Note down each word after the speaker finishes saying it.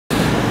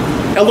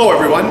Hello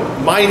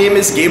everyone, my name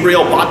is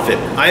Gabriel Potvin.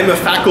 I am a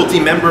faculty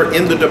member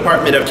in the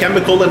Department of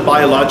Chemical and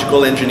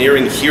Biological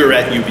Engineering here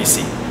at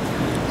UBC.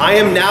 I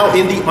am now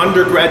in the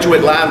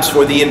undergraduate labs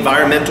for the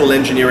Environmental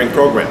Engineering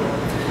program.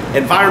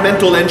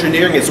 Environmental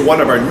Engineering is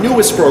one of our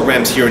newest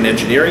programs here in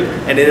engineering,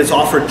 and it is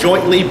offered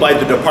jointly by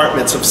the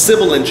Departments of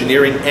Civil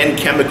Engineering and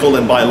Chemical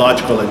and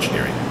Biological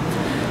Engineering.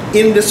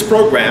 In this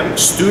program,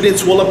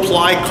 students will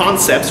apply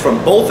concepts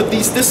from both of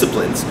these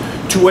disciplines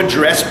to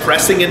address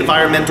pressing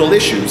environmental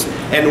issues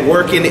and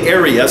work in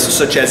areas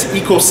such as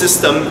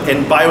ecosystem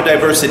and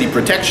biodiversity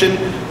protection,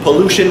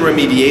 pollution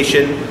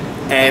remediation,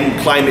 and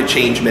climate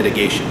change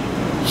mitigation.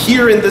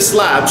 Here in this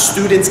lab,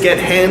 students get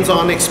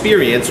hands-on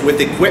experience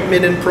with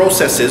equipment and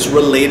processes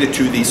related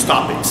to these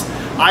topics.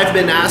 I've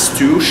been asked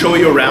to show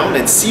you around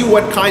and see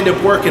what kind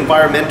of work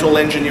environmental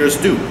engineers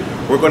do.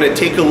 We're going to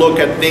take a look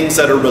at things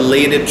that are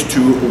related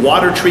to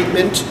water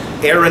treatment,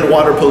 air and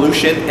water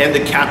pollution, and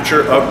the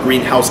capture of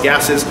greenhouse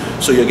gases,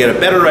 so you'll get a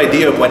better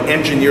idea of what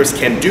engineers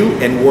can do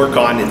and work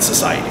on in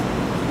society.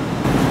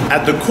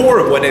 At the core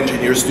of what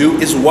engineers do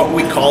is what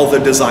we call the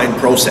design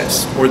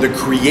process, or the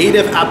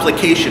creative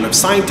application of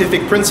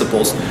scientific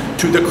principles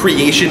to the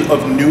creation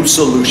of new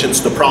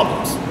solutions to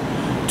problems.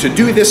 To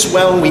do this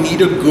well, we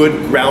need a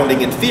good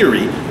grounding in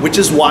theory, which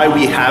is why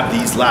we have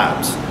these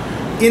labs.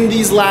 In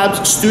these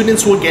labs,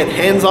 students will get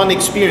hands-on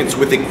experience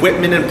with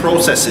equipment and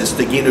processes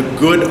to gain a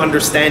good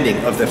understanding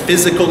of the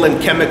physical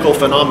and chemical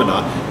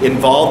phenomena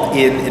involved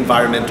in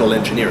environmental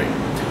engineering.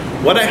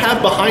 What I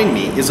have behind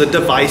me is a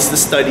device to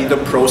study the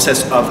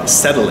process of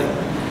settling.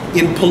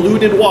 In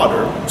polluted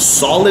water,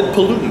 solid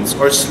pollutants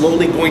are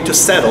slowly going to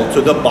settle to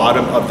the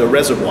bottom of the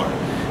reservoir.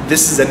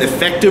 This is an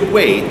effective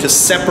way to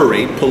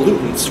separate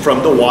pollutants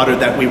from the water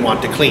that we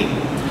want to clean.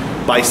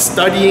 By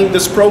studying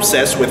this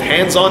process with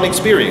hands-on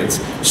experience,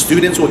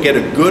 students will get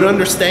a good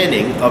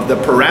understanding of the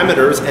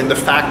parameters and the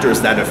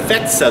factors that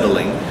affect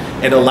settling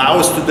and allow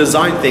us to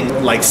design things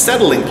like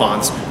settling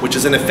ponds, which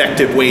is an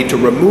effective way to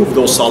remove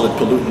those solid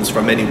pollutants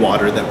from any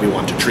water that we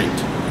want to treat.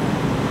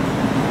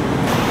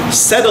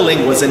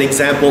 Settling was an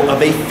example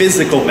of a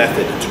physical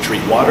method to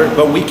treat water,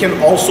 but we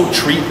can also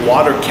treat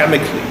water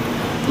chemically.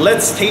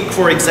 Let's take,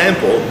 for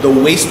example, the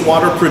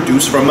wastewater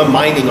produced from a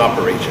mining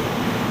operation.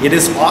 It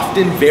is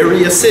often very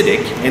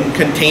acidic and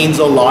contains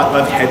a lot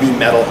of heavy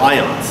metal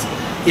ions.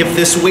 If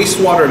this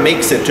wastewater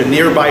makes it to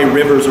nearby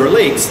rivers or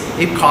lakes,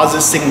 it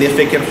causes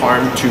significant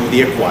harm to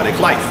the aquatic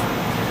life.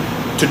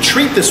 To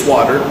treat this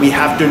water, we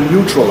have to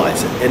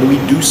neutralize it, and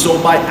we do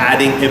so by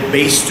adding a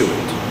base to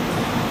it.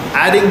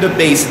 Adding the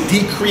base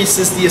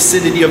decreases the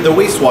acidity of the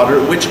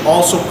wastewater, which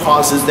also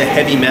causes the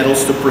heavy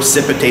metals to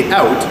precipitate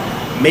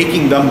out,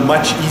 making them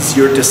much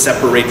easier to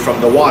separate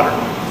from the water.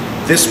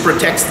 This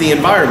protects the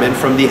environment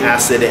from the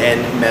acid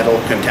and metal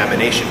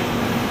contamination.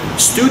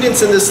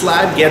 Students in this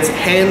lab get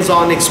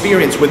hands-on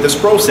experience with this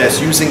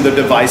process using the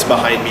device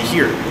behind me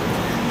here.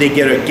 They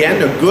get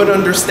again a good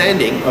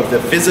understanding of the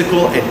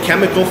physical and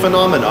chemical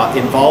phenomena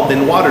involved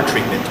in water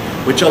treatment,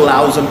 which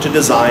allows them to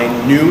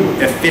design new,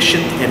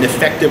 efficient, and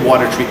effective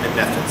water treatment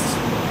methods.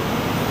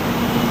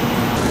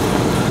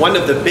 One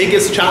of the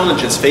biggest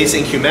challenges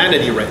facing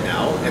humanity right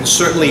now, and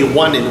certainly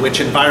one in which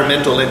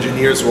environmental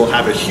engineers will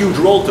have a huge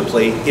role to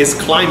play, is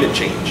climate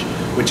change,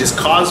 which is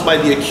caused by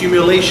the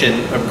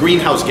accumulation of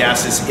greenhouse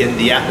gases in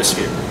the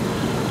atmosphere.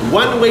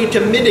 One way to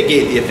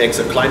mitigate the effects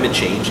of climate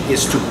change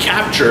is to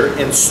capture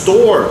and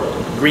store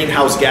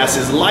greenhouse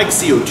gases like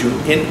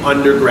CO2 in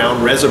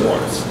underground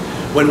reservoirs.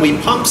 When we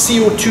pump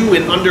CO2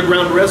 in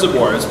underground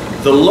reservoirs,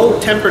 the low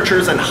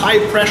temperatures and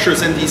high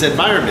pressures in these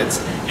environments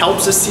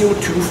helps the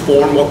CO2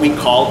 form what we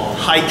call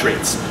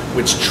hydrates,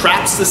 which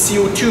traps the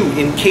CO2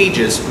 in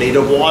cages made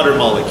of water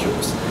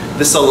molecules.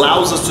 This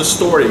allows us to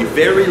store a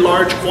very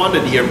large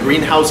quantity of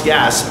greenhouse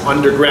gas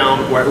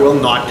underground where it will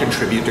not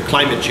contribute to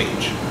climate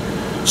change.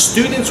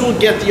 Students will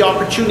get the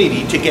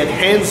opportunity to get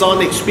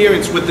hands-on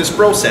experience with this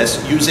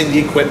process using the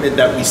equipment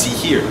that we see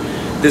here.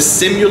 This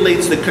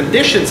simulates the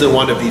conditions in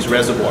one of these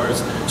reservoirs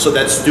so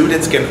that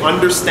students can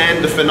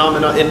understand the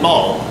phenomena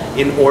involved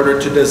in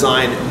order to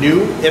design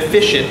new,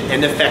 efficient,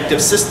 and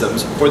effective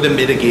systems for the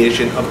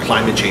mitigation of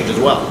climate change as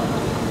well.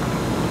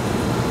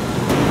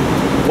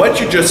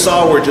 What you just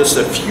saw were just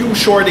a few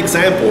short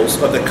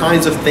examples of the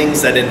kinds of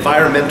things that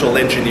environmental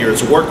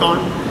engineers work on,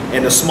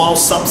 and a small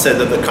subset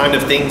of the kind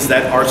of things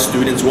that our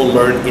students will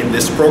learn in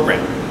this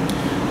program.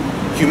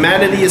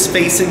 Humanity is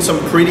facing some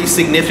pretty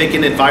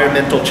significant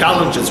environmental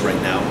challenges right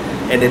now,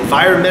 and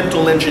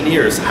environmental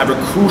engineers have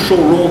a crucial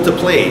role to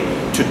play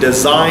to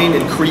design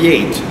and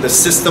create the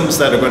systems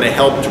that are going to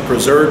help to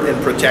preserve and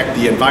protect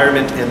the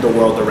environment and the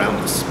world around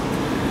us.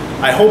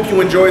 I hope you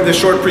enjoyed this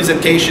short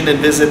presentation and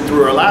visit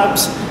through our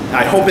labs.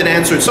 I hope it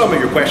answered some of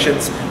your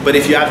questions, but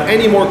if you have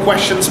any more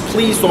questions,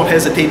 please don't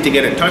hesitate to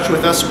get in touch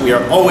with us. We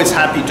are always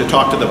happy to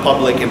talk to the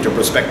public and to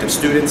prospective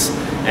students,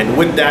 and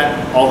with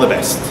that, all the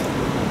best.